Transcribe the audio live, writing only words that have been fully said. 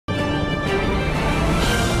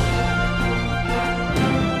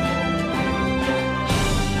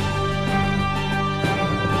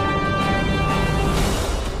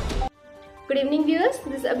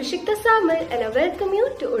is Abhishekta Samal and I welcome you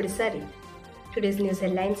to Odisharay. Today's news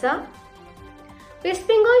headlines are: West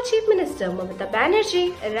Bengal Chief Minister Mamata Banerjee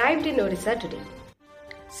arrived in Odisha today.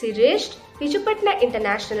 She reached Vijupatna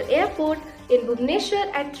International Airport in Bhubaneswar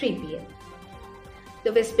at 3 p.m.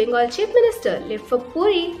 The West Bengal Chief Minister left for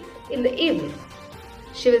Puri in the evening.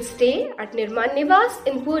 She will stay at Nirman Nivas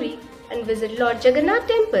in Puri and visit Lord Jagannath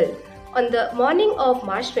Temple on the morning of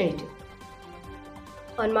March 22.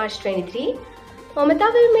 On March 23, Mamata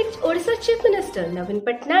will meet Odisha Chief Minister Navin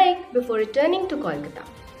Patnaik before returning to Kolkata.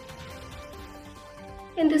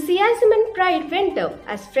 Enthusiasm Pride went up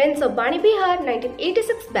as friends of Bani Bihar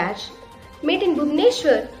 1986 batch met in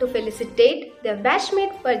Bhubaneswar to felicitate their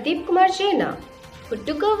batchmate Pardeep Kumar Jaina, who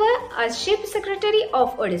took over as Chief Secretary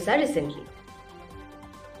of Odisha recently.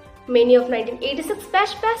 Many of 1986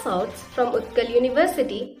 batch pass-outs from Utkal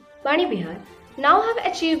University, Bani Bihar, now have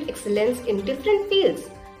achieved excellence in different fields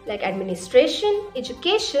like administration,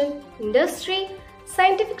 education, industry,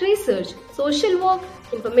 scientific research, social work,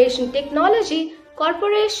 information technology,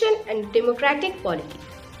 corporation and democratic polity.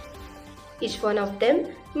 Each one of them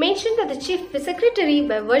mentioned that the Chief Secretary,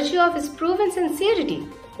 by virtue of his proven sincerity,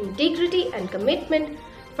 integrity and commitment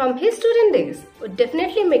from his student days, would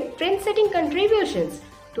definitely make trend-setting contributions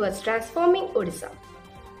towards transforming Odisha.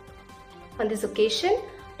 On this occasion,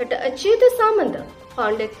 Dr. Achyuta Samanta,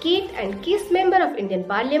 founder KIT and KIS member of Indian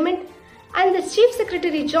Parliament, and the Chief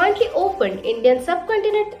Secretary jointly opened Indian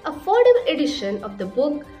Subcontinent affordable edition of the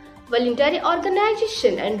book Voluntary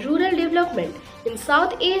Organization and Rural Development in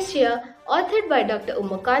South Asia, authored by Dr.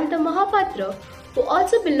 Umakanta Mahapatra, who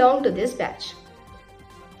also belonged to this batch.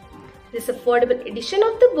 This affordable edition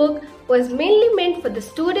of the book was mainly meant for the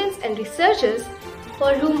students and researchers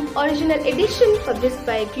for whom original edition published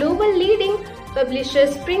by global leading publisher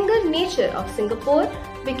Springer Nature of Singapore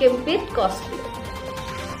became a bit costly.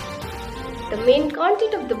 The main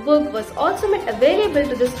content of the book was also made available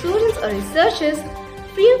to the students or researchers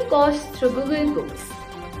free of cost through Google Books.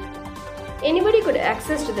 Anybody could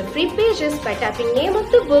access to the free pages by typing name of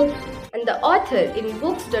the book and the author in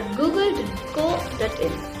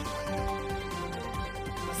books.google.co.in.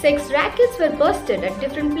 Sex rackets were busted at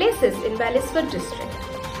different places in Baleswar district.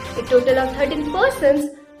 A total of 13 persons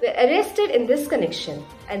were arrested in this connection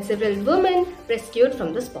and several women rescued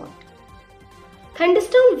from the spot.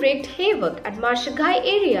 Thunderstorm wreaked havoc at Marshaghai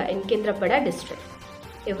area in Kendrapada district.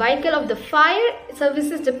 A vehicle of the Fire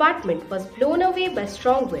Services Department was blown away by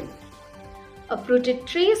strong wind. Uprooted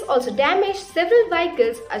trees also damaged several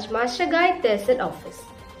vehicles at Marshaghai Tehsil office.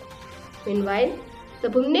 Meanwhile, the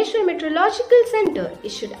Bhubaneswar Meteorological Center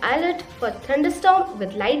issued alert for thunderstorm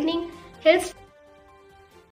with lightning, hailstorm